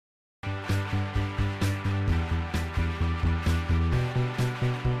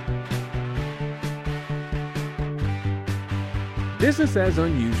Business as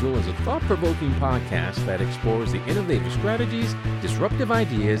Unusual is a thought-provoking podcast that explores the innovative strategies, disruptive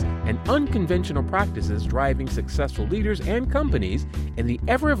ideas, and unconventional practices driving successful leaders and companies in the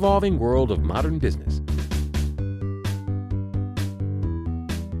ever-evolving world of modern business.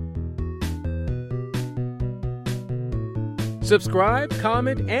 Subscribe,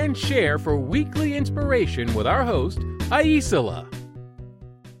 comment, and share for weekly inspiration with our host, Aisala.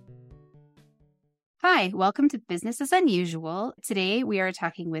 Hi, welcome to Business as Unusual. Today we are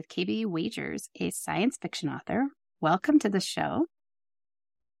talking with KB Wagers, a science fiction author. Welcome to the show.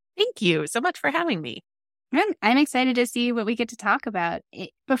 Thank you so much for having me. I'm excited to see what we get to talk about.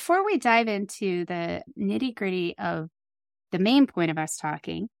 Before we dive into the nitty-gritty of the main point of us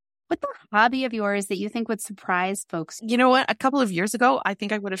talking, what's a hobby of yours that you think would surprise folks? You know what? A couple of years ago, I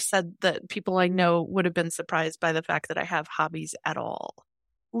think I would have said that people I know would have been surprised by the fact that I have hobbies at all.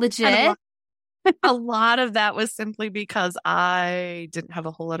 Legit? A lot of that was simply because I didn't have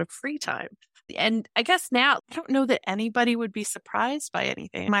a whole lot of free time. And I guess now, I don't know that anybody would be surprised by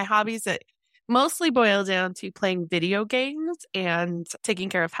anything. My hobbies that mostly boil down to playing video games and taking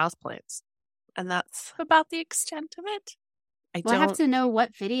care of houseplants. And that's about the extent of it. We'll have to know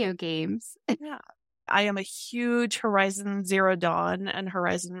what video games. Yeah. I am a huge Horizon Zero Dawn and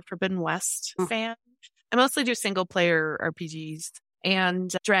Horizon Forbidden West fan. I mostly do single player RPGs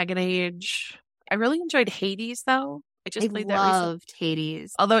and Dragon Age. I really enjoyed Hades, though. I played that loved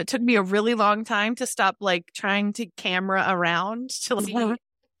Hades. Although it took me a really long time to stop trying to camera around to see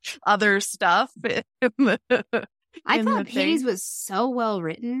other stuff. I thought Hades was so well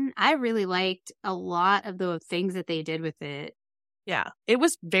written. I really liked a lot of the things that they did with it. Yeah, it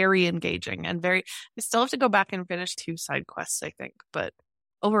was very engaging and I still have to go back and finish 2 side quests, I think. But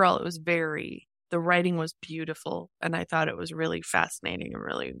overall, it was the writing was beautiful. And I thought it was really fascinating and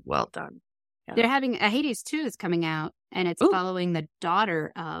really well done. Yeah. They're having a Hades 2 is coming out, and it's following the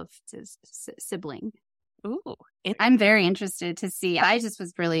daughter of his sibling. Ooh, I'm very interested to see. I just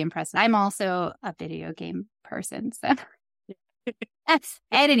was really impressed. I'm also a video game person, so at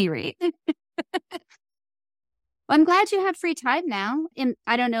any rate. Well, I'm glad you have free time now. And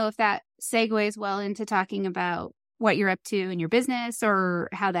I don't know if that segues well into talking about what you're up to in your business or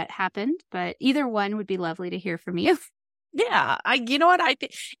how that happened, but either one would be lovely to hear from you. Yeah, you know what? I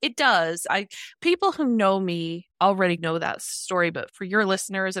think it does. People who know me already know that story, but for your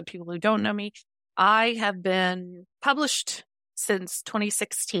listeners and people who don't know me, I have been published since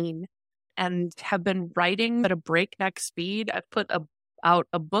 2016 and have been writing at a breakneck speed. I've put out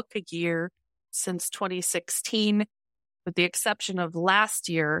a book a year since 2016, with the exception of last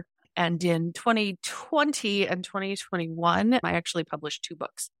year. And in 2020 and 2021, I actually published 2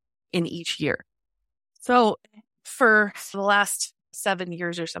 books in each year. So for the last 7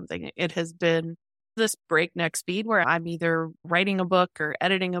 years or something, it has been this breakneck speed where I'm either writing a book or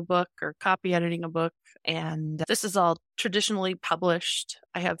editing a book or copy editing a book. And this is all traditionally published.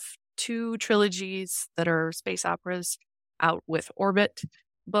 I have 2 trilogies that are space operas out with Orbit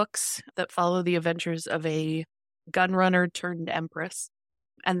books that follow the adventures of a gunrunner turned empress.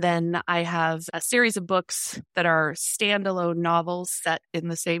 And then I have a series of books that are standalone novels set in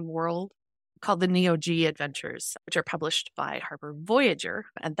the same world called the Neo-G Adventures, which are published by Harper Voyager.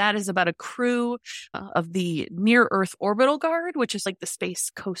 And that is about a crew of the Near-Earth Orbital Guard, which is like the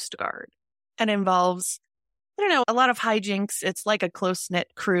Space Coast Guard, and involves, a lot of hijinks. It's like a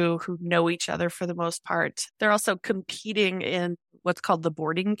close-knit crew who know each other for the most part. They're also competing in what's called the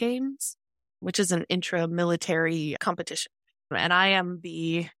boarding games, which is an intra-military competition. And I am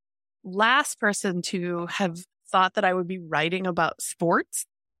the last person to have thought that I would be writing about sports,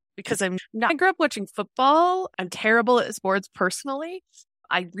 because I grew up watching football. I'm terrible at sports personally.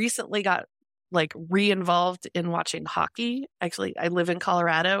 I recently got re-involved in watching hockey. Actually, I live in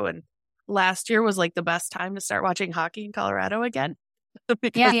Colorado, and last year was the best time to start watching hockey in Colorado again.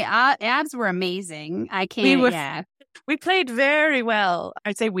 Yeah, the abs were amazing. I can't, We played very well.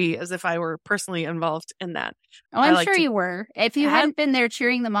 I say we as if I were personally involved in that. Oh, I'm sure you were. If you hadn't been there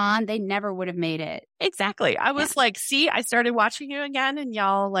cheering them on, they never would have made it. Exactly. I was see, I started watching you again and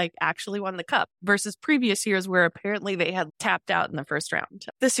y'all actually won the cup versus previous years where apparently they had tapped out in the first round.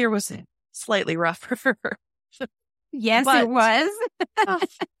 This year was slightly rougher. Yes, it was.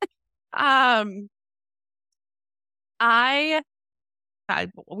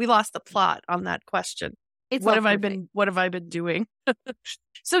 We lost the plot on that question. What have I been doing?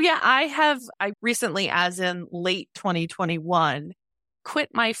 So yeah, I recently, as in late 2021, quit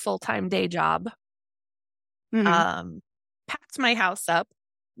my full-time day job, packed my house up,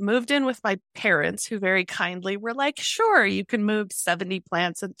 moved in with my parents, who very kindly were like, sure, you can move 70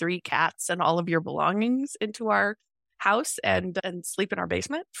 plants and 3 cats and all of your belongings into our house and sleep in our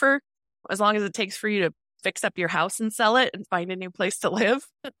basement for as long as it takes for you to fix up your house and sell it and find a new place to live.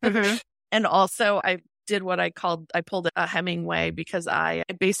 Mm-hmm. And also I did what I pulled a Hemingway, because I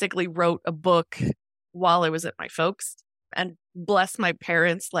basically wrote a book while I was at my folks, and bless my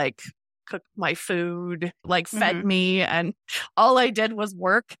parents, like cooked my food, like fed me, and all I did was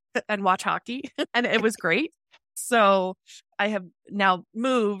work and watch hockey and it was great. So I have now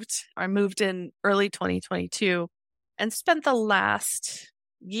moved in early 2022 and spent the last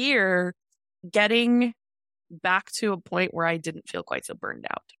year getting back to a point where I didn't feel quite so burned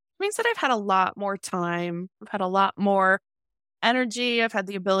out. It means that I've had a lot more time. I've had a lot more energy. I've had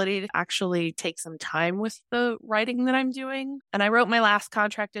the ability to actually take some time with the writing that I'm doing. And I wrote my last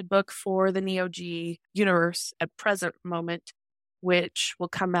contracted book for the Neo-G universe at present moment, which will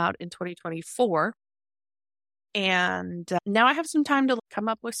come out in 2024. And now I have some time to come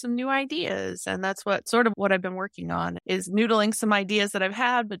up with some new ideas. And that's what I've been working on, is noodling some ideas that I've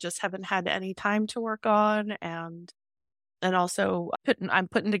had, but just haven't had any time to work on. And also I'm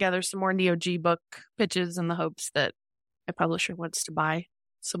putting together some more Neo-G book pitches in the hopes that a publisher wants to buy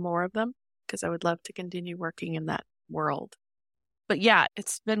some more of them, because I would love to continue working in that world. But yeah,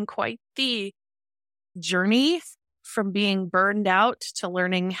 it's been quite the journey from being burned out to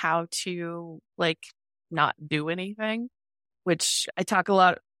learning how to not do anything, which I talk a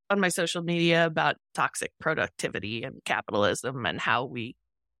lot on my social media about toxic productivity and capitalism and how we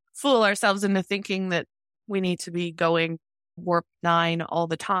fool ourselves into thinking that we need to be going warp 9 all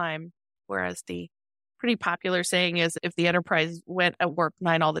the time. Whereas the pretty popular saying is, if the Enterprise went at warp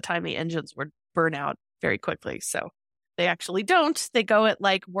 9 all the time, the engines would burn out very quickly. So they actually don't. They go at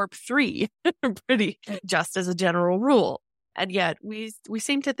warp 3, pretty just as a general rule. And yet we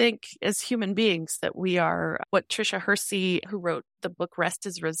seem to think as human beings that we are what Tricia Hersey, who wrote the book Rest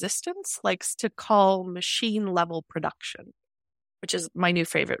is Resistance, likes to call machine level production, which is my new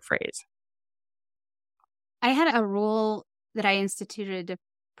favorite phrase. I had a rule that I instituted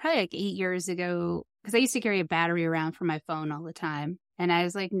probably 8 years ago, because I used to carry a battery around for my phone all the time. And I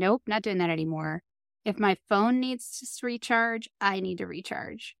was like, nope, not doing that anymore. If my phone needs to recharge, I need to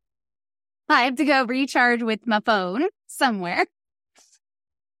recharge. I have to go recharge with my phone somewhere.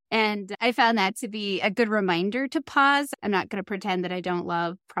 And I found that to be a good reminder to pause. I'm not going to pretend that I don't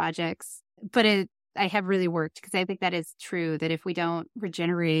love projects, but I have really worked, because I think that is true, that if we don't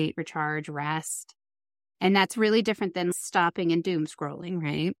regenerate, recharge, rest, and that's really different than stopping and doom scrolling,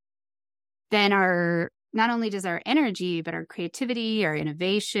 right? Then not only does our energy, but our creativity, our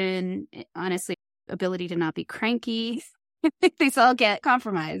innovation, honestly, ability to not be cranky, these all get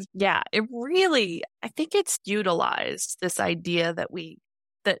compromised. Yeah, I think it's utilized, this idea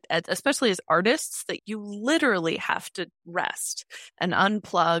that especially as artists, that you literally have to rest and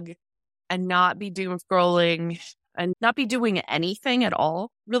unplug and not be doom scrolling and not be doing anything at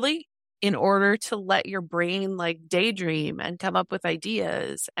all, really, in order to let your brain daydream and come up with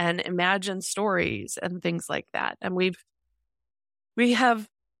ideas and imagine stories and things like that. And we have,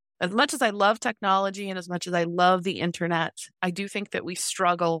 as much as I love technology and as much as I love the internet, I do think that we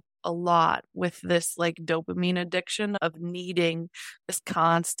struggle a lot with this dopamine addiction of needing this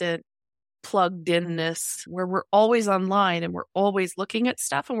constant plugged inness where we're always online and we're always looking at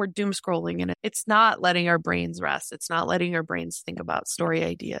stuff and we're doom scrolling, and it's not letting our brains rest. It's not letting our brains think about story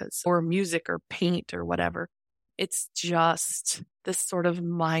ideas or music or paint or whatever. It's just this sort of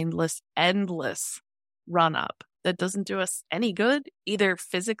mindless, endless run up that doesn't do us any good, either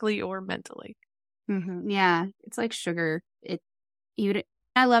physically or mentally. Mm-hmm. Yeah, it's like sugar.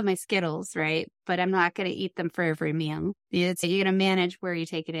 I love my Skittles, right? But I'm not going to eat them for every meal. You're going to manage where you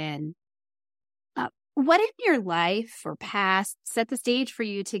take it in. What in your life or past set the stage for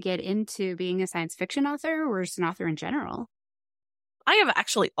you to get into being a science fiction author, or just an author in general? I have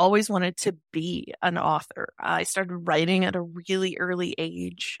actually always wanted to be an author. I started writing at a really early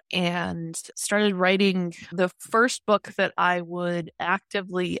age and started writing the first book that I would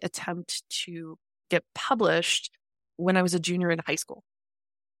actively attempt to get published when I was a junior in high school.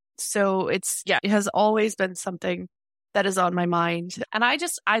 So it has always been something that is on my mind. And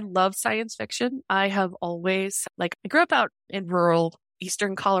I love science fiction. I have always, I grew up out in rural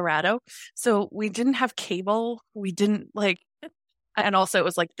eastern Colorado. So we didn't have cable. We didn't and also it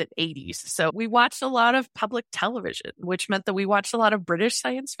was the 80s. So we watched a lot of public television, which meant that we watched a lot of British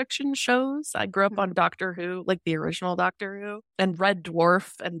science fiction shows. I grew up on Doctor Who, the original Doctor Who, and Red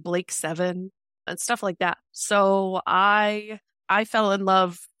Dwarf and Blake Seven and stuff like that. So I fell in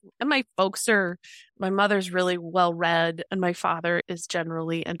love And my mother's really well read, and my father is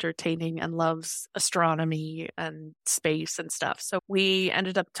generally entertaining and loves astronomy and space and stuff. So we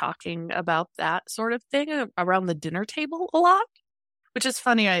ended up talking about that sort of thing around the dinner table a lot, which is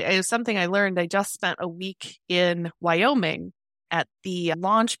funny. It was something I learned. I just spent a week in Wyoming at the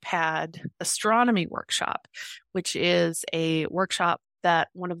Launchpad Astronomy Workshop, which is a workshop that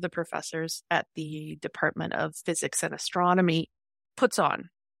one of the professors at the Department of Physics and Astronomy puts on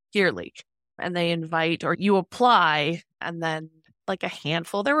yearly. And they invite, or you apply, and then like a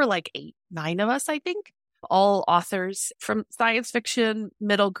handful, there were like 8, 9 of us, I think, all authors from science fiction,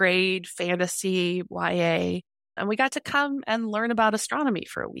 middle grade, fantasy, YA. And we got to come and learn about astronomy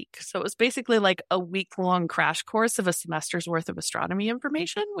for a week. So it was basically like a week-long crash course of a semester's worth of astronomy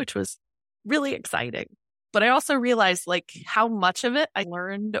information, which was really exciting. But I also realized like how much of it I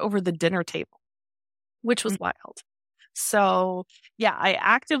learned over the dinner table, which was wild. So yeah, I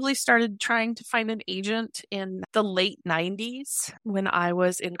actively started trying to find an agent in the late 90s when I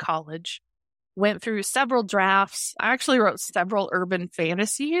was in college. Went through several drafts. I actually wrote several urban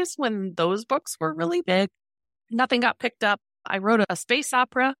fantasies when those books were really big. Nothing got picked up. I wrote a space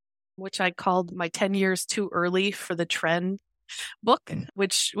opera, which I called My 10 Years Too Early for the Trend book,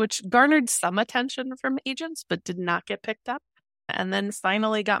 which garnered some attention from agents, but did not get picked up. And then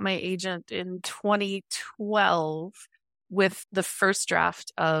finally got my agent in 2012 with the first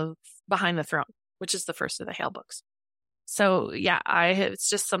draft of Behind the Throne, which is the first of the Hale books. So yeah, it's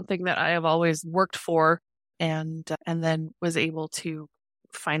just something that I have always worked for and then was able to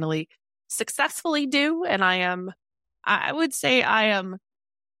finally successfully do. And I would say I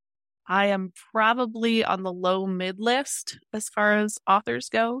am probably on the low mid list as far as authors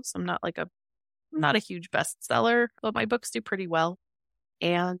go. So I'm not a huge bestseller, but my books do pretty well.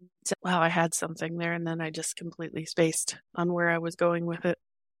 And wow, I had something there and then I just completely spaced on where I was going with it.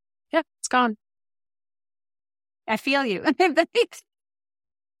 Yeah, it's gone. I feel you. The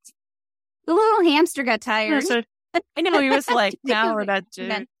little hamster got tired. I know, he was like, now we're not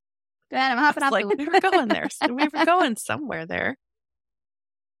doing. I'm hopping off. We were going there. We were going somewhere there.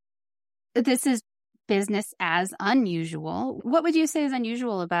 This is business as unusual. What would you say is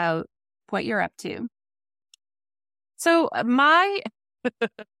unusual about what you're up to? So I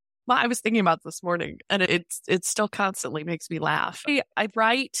was thinking about this morning, and it still constantly makes me laugh. I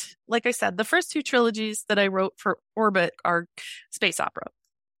write, like I said, the first 2 trilogies that I wrote for Orbit are space opera,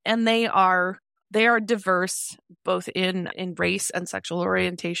 and they are diverse both in race and sexual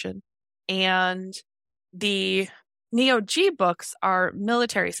orientation. And the Neo G books are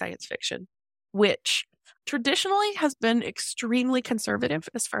military science fiction, which traditionally has been extremely conservative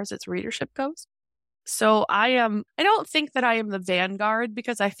as far as its readership goes. So I don't think that I am the vanguard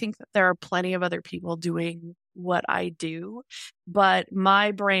because I think that there are plenty of other people doing what I do. But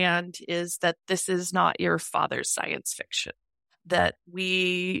my brand is that this is not your father's science fiction, that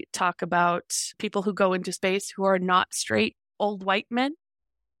we talk about people who go into space who are not straight old white men.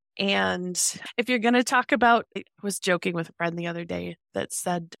 And if you're going to talk about, I was joking with a friend the other day that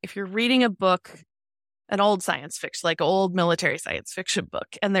said, if you're reading a book, an old science fiction, like old military science fiction book,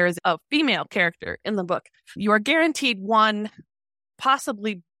 and there is a female character in the book, you are guaranteed 1,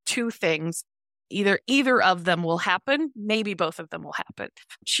 possibly 2 things. Either of them will happen. Maybe both of them will happen.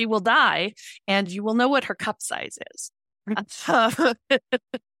 She will die and you will know what her cup size is.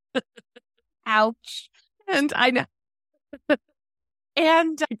 Ouch. And I know.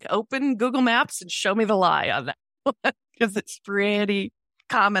 And open Google Maps and show me the lie on that because it's pretty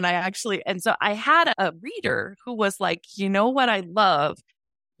common. And so I had a reader who was like, you know what I love?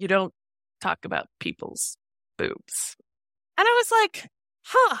 You don't talk about people's boobs. And I was like,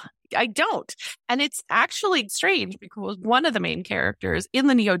 I don't. And it's actually strange because one of the main characters in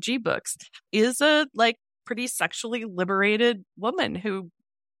the Neo G books is a pretty sexually liberated woman who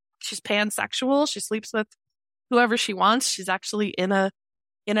she's pansexual. She sleeps with whoever she wants. She's actually in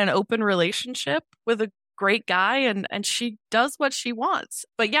an open relationship with a great guy and she does what she wants.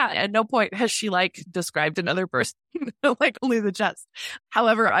 But yeah, at no point has she described another person, only the chest.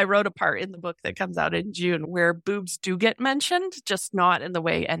 However, I wrote a part in the book that comes out in June where boobs do get mentioned, just not in the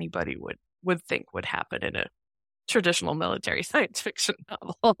way anybody would think would happen in a traditional military science fiction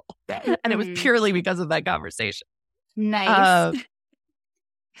novel. And it was purely because of that conversation. Nice.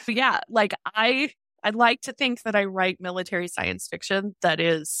 So yeah, I'd like to think that I write military science fiction that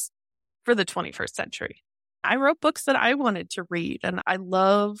is for the 21st century. I wrote books that I wanted to read, and I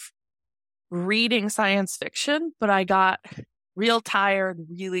love reading science fiction, but I got real tired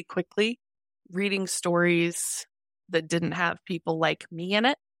really quickly reading stories that didn't have people like me in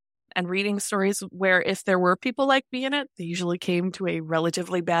it. and reading stories where if there were people like me in it, they usually came to a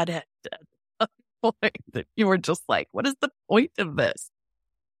relatively bad end at a point that you were just like, what is the point of this?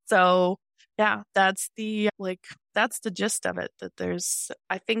 So yeah, that's the gist of it, that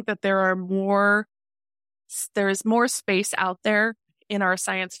I think that there's more space out there in our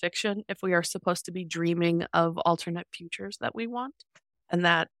science fiction if we are supposed to be dreaming of alternate futures that we want, and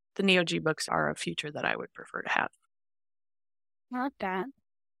that the Neo G books are a future that I would prefer to have. I like that.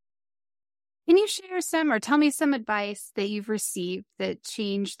 Can you share some or tell me some advice that you've received that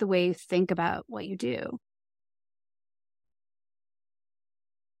changed the way you think about what you do?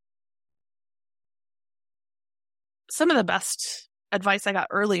 Some of the best advice I got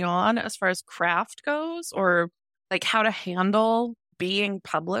early on as far as craft goes, or like how to handle being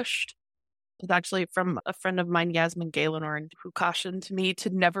published, was actually from a friend of mine, Yasmin Gaylor, who cautioned me to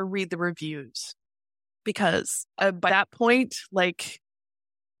never read the reviews, because by that point, like,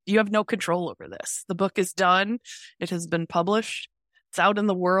 you have no control over this. The book is done. It has been published. It's out in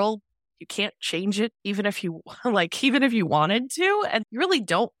the world. You can't change it, even if you wanted to, and you really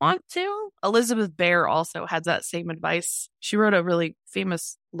don't want to. Elizabeth Bear also had that same advice. She wrote a really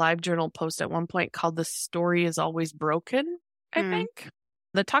famous LiveJournal post at one point called "The Story is Always Broken," I think,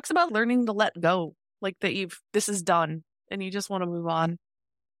 that talks about learning to let go, like that this is done and you just want to move on,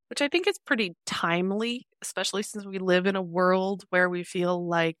 which I think is pretty timely, especially since we live in a world where we feel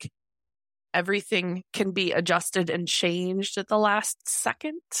like everything can be adjusted and changed at the last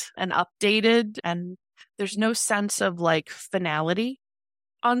second and updated, and there's no sense of like finality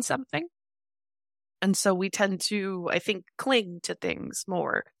on something. And so we tend to, I think, cling to things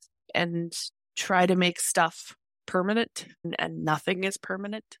more and try to make stuff permanent, and nothing is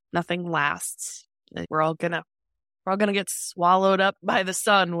permanent. Nothing lasts. We're all gonna get swallowed up by the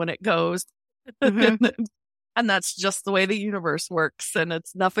sun when it goes. And that's just the way the universe works, and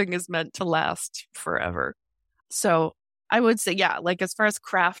nothing is meant to last forever. So I would say, yeah, like as far as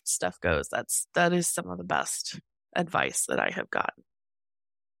craft stuff goes, that is some of the best advice that I have gotten.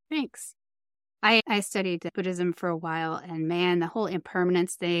 Thanks. I studied Buddhism for a while, and man, the whole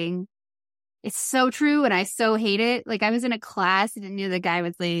impermanence thing, it's so true, and I so hate it. Like, I was in a class and I knew the guy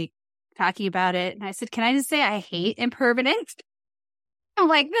was like talking about it, and I said, "Can I just say I hate impermanence?" I'm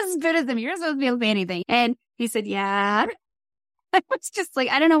like, "This is Buddhism. You're not supposed to be able to say anything." And he said, "Yeah." I was just like,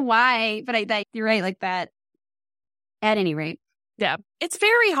 I don't know why, but you're right, like that. At any rate. Yeah. It's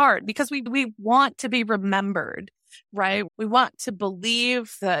very hard because we want to be remembered, right? We want to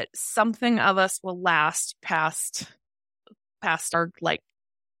believe that something of us will last past our, like,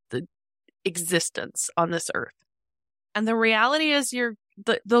 the existence on this earth. And the reality is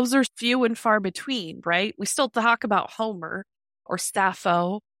those are few and far between, right? We still talk about Homer or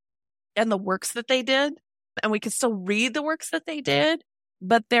Sappho and the works that they did, and we can still read the works that they did,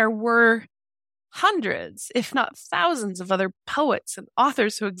 but there were hundreds, if not thousands, of other poets and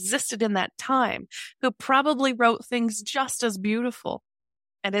authors who existed in that time who probably wrote things just as beautiful,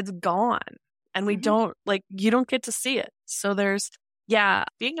 and it's gone. And we don't, like, you don't get to see it. So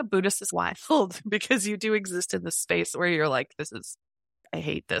being a Buddhist is wild because you do exist in this space where you're like, I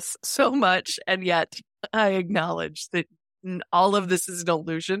hate this so much. And yet I acknowledge that all of this is an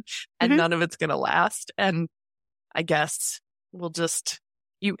illusion and none of it's going to last. And I guess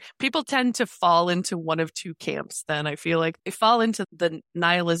people tend to fall into one of two camps. Then I feel like they fall into the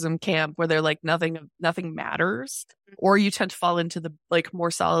nihilism camp where they're like, nothing matters. Or you tend to fall into the like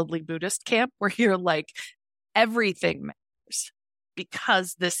more solidly Buddhist camp where you're like, everything matters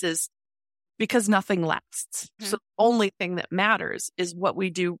because nothing lasts. So the only thing that matters is what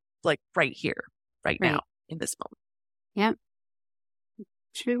we do, like right here, right now, in this moment. Yeah.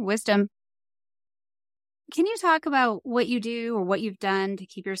 True wisdom. Can you talk about what you do or what you've done to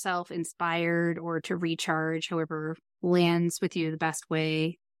keep yourself inspired or to recharge, however lands with you the best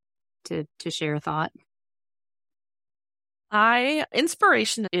way to share a thought?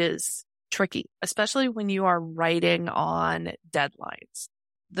 Inspiration is tricky, especially when you are writing on deadlines.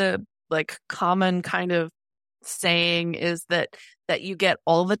 The like common kind of saying is that you get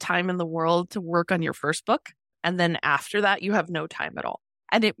all the time in the world to work on your first book, and then after that you have no time at all.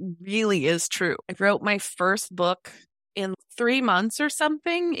 And it really is true. I wrote my first book in 3 months or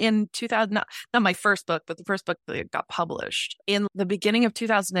something in 2000, not my first book, but the first book that got published in the beginning of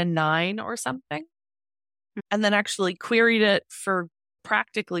 2009 or something. And then actually queried it for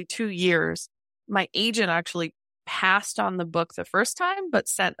practically 2 years. My agent actually passed on the book the first time, but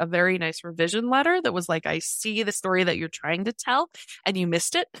sent a very nice revision letter that was like, I see the story that you're trying to tell and you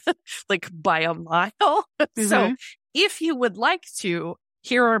missed it like by a mile. So if you would like to,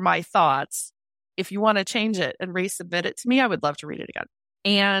 here are my thoughts. If you want to change it and resubmit it to me, I would love to read it again.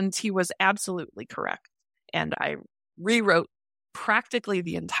 And he was absolutely correct. And I rewrote practically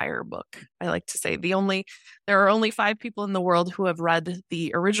the entire book. I like to say there are only 5 people in the world who have read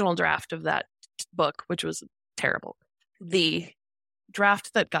the original draft of that book, which was terrible. The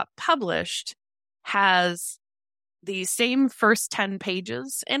draft that got published has the same first 10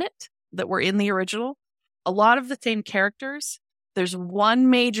 pages in it that were in the original. A lot of the same characters. There's one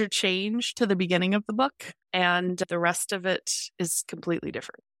major change to the beginning of the book, and the rest of it is completely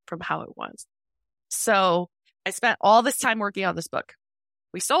different from how it was. So I spent all this time working on this book.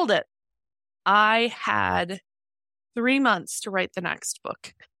 We sold it. I had 3 months to write the next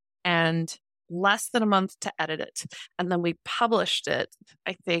book and less than a month to edit it. And then we published it,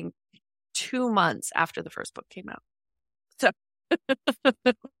 I think, 2 months after the first book came out. So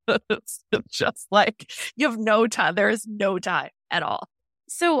it's just like you have no time. There is no time at all.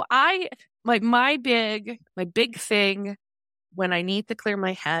 So my big thing when I need to clear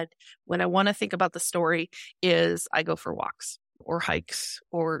my head, when I want to think about the story, is I go for walks or hikes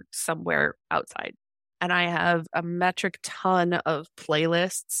or somewhere outside. And I have a metric ton of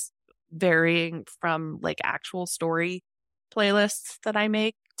playlists varying from like actual story playlists that I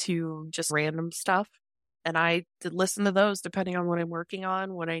make to just random stuff. And I did listen to those depending on what I'm working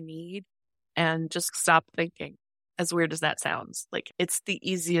on, what I need, and just stop thinking. As weird as that sounds, like it's the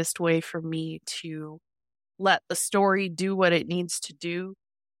easiest way for me to let the story do what it needs to do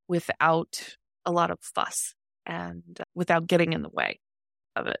without a lot of fuss and without getting in the way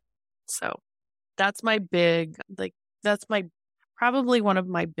of it. So that's probably one of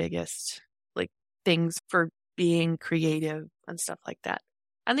my biggest like things for being creative and stuff like that.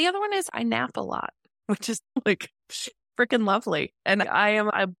 And the other one is I nap a lot, which is like freaking lovely. And I am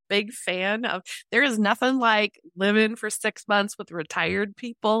a big fan of, there is nothing like living for 6 months with retired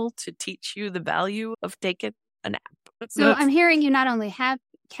people to teach you the value of taking a nap. So I'm hearing you not only have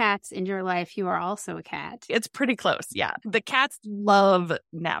cats in your life, you are also a cat. It's pretty close. Yeah. The cats love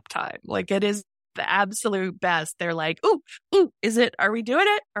nap time. Like it is the absolute best. They're like, ooh, are we doing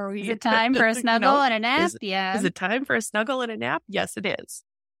it? Is it time for a snuggle and a nap? Yeah. Is it time for a snuggle and a nap? Yes, it is.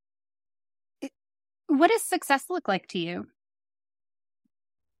 What does success look like to you?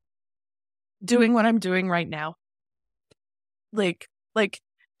 Doing what I'm doing right now. Like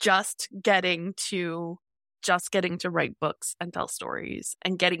just getting to write books and tell stories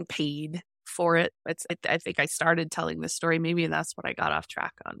and getting paid for it. I think I started telling this story. Maybe that's what I got off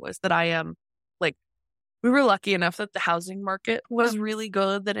track on, was that I am we were lucky enough that the housing market was really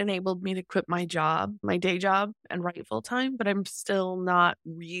good, that enabled me to quit my day job, and write full time. But I'm still not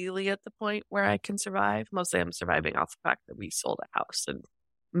really at the point where I can survive. Mostly I'm surviving off the fact that we sold a house and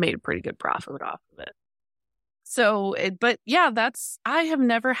made a pretty good profit off of it. So, I have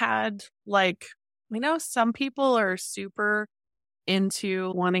never had some people are super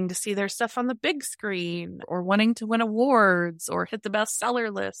into wanting to see their stuff on the big screen or wanting to win awards or hit the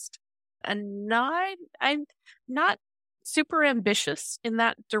bestseller list. And I'm not super ambitious in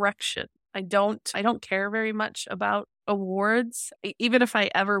that direction. I don't care very much about awards. Even if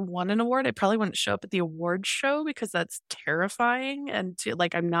I ever won an award, I probably wouldn't show up at the awards show because that's terrifying. And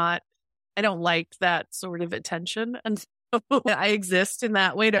I don't like that sort of attention. And so I exist in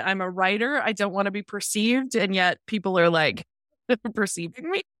that way. I'm a writer. I don't want to be perceived. And yet people are like perceiving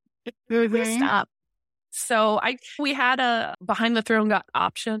me. Stop. So we had a Behind the Throne got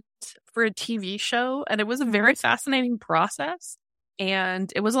optioned for a TV show, and it was a very fascinating process, and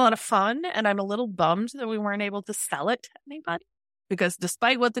it was a lot of fun. And I'm a little bummed that we weren't able to sell it to anybody, because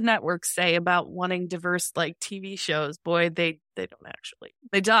despite what the networks say about wanting diverse TV shows, boy, they don't actually.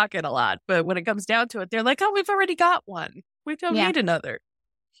 They talk it a lot, but when it comes down to it, they're like, oh, we've already got one. We don't need another.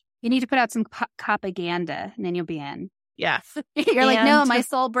 You need to put out some propaganda, and then you'll be in. Yeah. You're like, no, my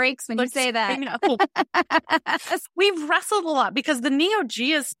soul breaks when you say that. I know. We've wrestled a lot because the Neo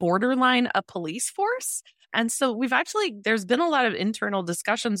G is borderline a police force. And so there's been a lot of internal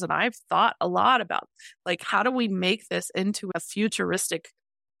discussions, and I've thought a lot about how do we make this into a futuristic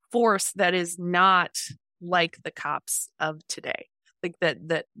force that is not like the cops of today,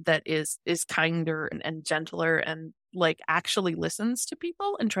 that is kinder and gentler and actually listens to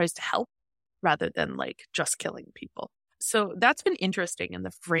people and tries to help rather than just killing people. So that's been interesting in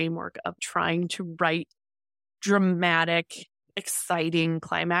the framework of trying to write dramatic, exciting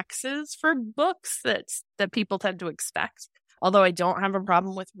climaxes for books that people tend to expect. Although I don't have a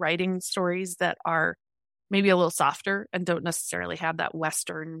problem with writing stories that are maybe a little softer and don't necessarily have that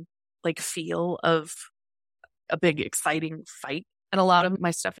Western feel of a big, exciting fight. And a lot of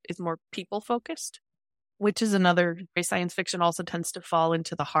my stuff is more people focused, which is another way. Science fiction also tends to fall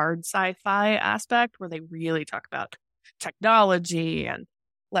into the hard sci-fi aspect where they really talk about technology and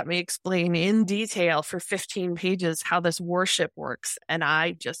let me explain in detail for 15 pages how this warship works. And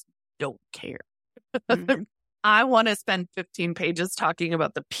I just don't care. Mm. I want to spend 15 pages talking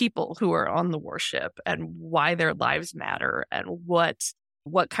about the people who are on the warship and why their lives matter and what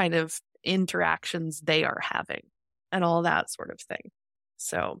kind of interactions they are having and all that sort of thing.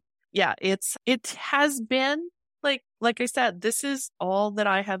 So yeah, it has been like I said, this is all that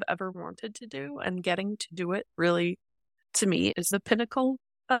I have ever wanted to do, and getting to do it really, to me, is the pinnacle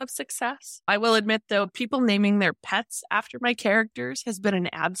of success. I will admit, though, people naming their pets after my characters has been an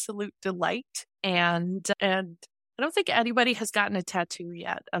absolute delight. And I don't think anybody has gotten a tattoo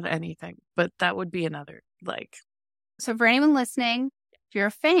yet of anything, but that would be another, like. So for anyone listening, if you're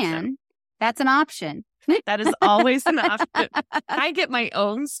a fan, that's an option. That is always an option. I get my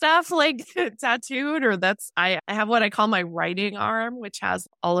own stuff like tattooed, or I have what I call my writing arm, which has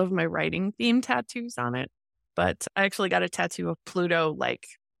all of my writing theme tattoos on it. But I actually got a tattoo of Pluto like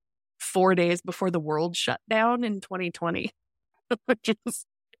 4 days before the world shut down in 2020, which is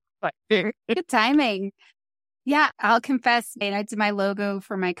good timing. Yeah, I'll confess, I did my logo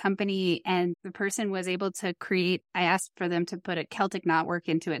for my company, and the person was able to I asked for them to put a Celtic knotwork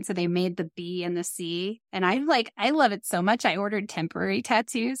into it. So they made the B and the C. And I love it so much. I ordered temporary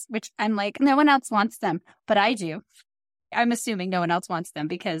tattoos, which I'm like, no one else wants them, but I do. I'm assuming no one else wants them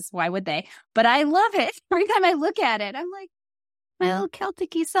because why would they? But I love it. Every time I look at it, I'm like, my little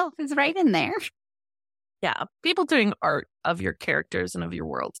Celtic-y self is right in there. Yeah. People doing art of your characters and of your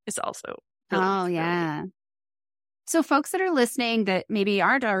world is also really yeah. So folks that are listening that maybe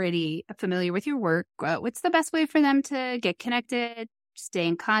aren't already familiar with your work, what's the best way for them to get connected, stay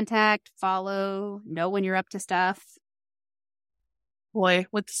in contact, follow, know when you're up to stuff? Boy,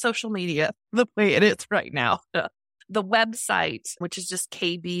 with social media, the way it is right now, the website, which is just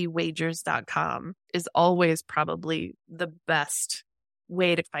kbwagers.com, is always probably the best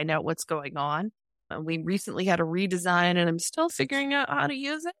way to find out what's going on. We recently had a redesign, and I'm still figuring out how to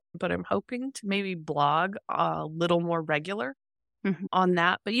use it, but I'm hoping to maybe blog a little more regular on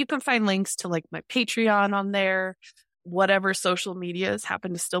that. But you can find links to like my Patreon on there, whatever social medias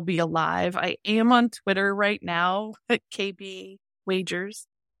happen to still be alive. I am on Twitter right now at KB Wagers.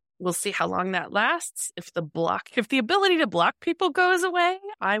 We'll see how long that lasts. If the ability to block people goes away,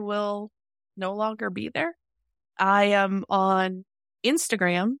 I will no longer be there. I am on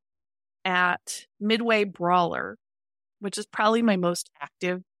Instagram at Midway Brawler, which is probably my most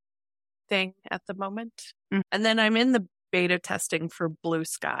active thing at the moment. And then I'm in the beta testing for Blue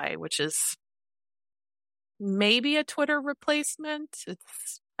Sky, which is maybe a Twitter replacement.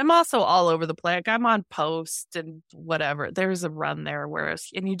 I'm also all over the place. I'm on Post and whatever. There's a run there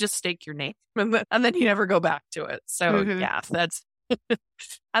and you just stake your name and then you never go back to it. So yeah, that's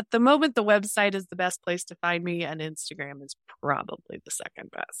at the moment, the website is the best place to find me, and Instagram is probably the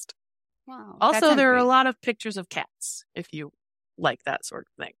second best. Wow. Also, there are a lot of pictures of cats if you like that sort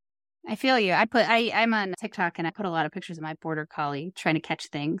of thing. I feel you. I'm on TikTok, and I put a lot of pictures of my border collie trying to catch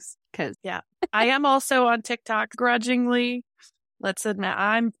things. Yeah, I am also on TikTok grudgingly. Let's admit,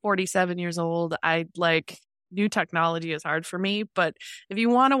 I'm 47 years old. New technology is hard for me, but if you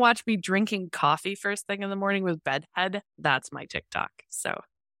want to watch me drinking coffee first thing in the morning with Bedhead, that's my TikTok. So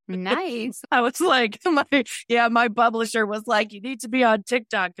nice. I was like, my publisher was like, you need to be on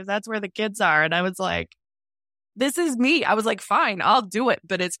TikTok because that's where the kids are. And I was like, this is me. I was like, fine, I'll do it,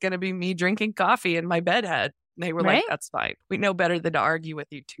 but it's going to be me drinking coffee in my Bedhead. And they were like, that's fine. We know better than to argue with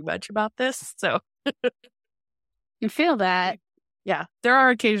you too much about this. So you feel that. Yeah, there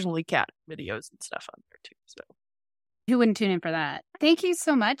are occasionally cat videos and stuff on there too. So who wouldn't tune in for that? Thank you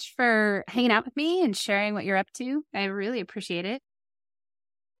so much for hanging out with me and sharing what you're up to. I really appreciate it.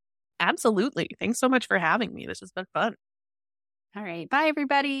 Absolutely. Thanks so much for having me. This has been fun. All right. Bye,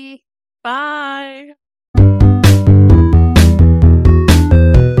 everybody. Bye.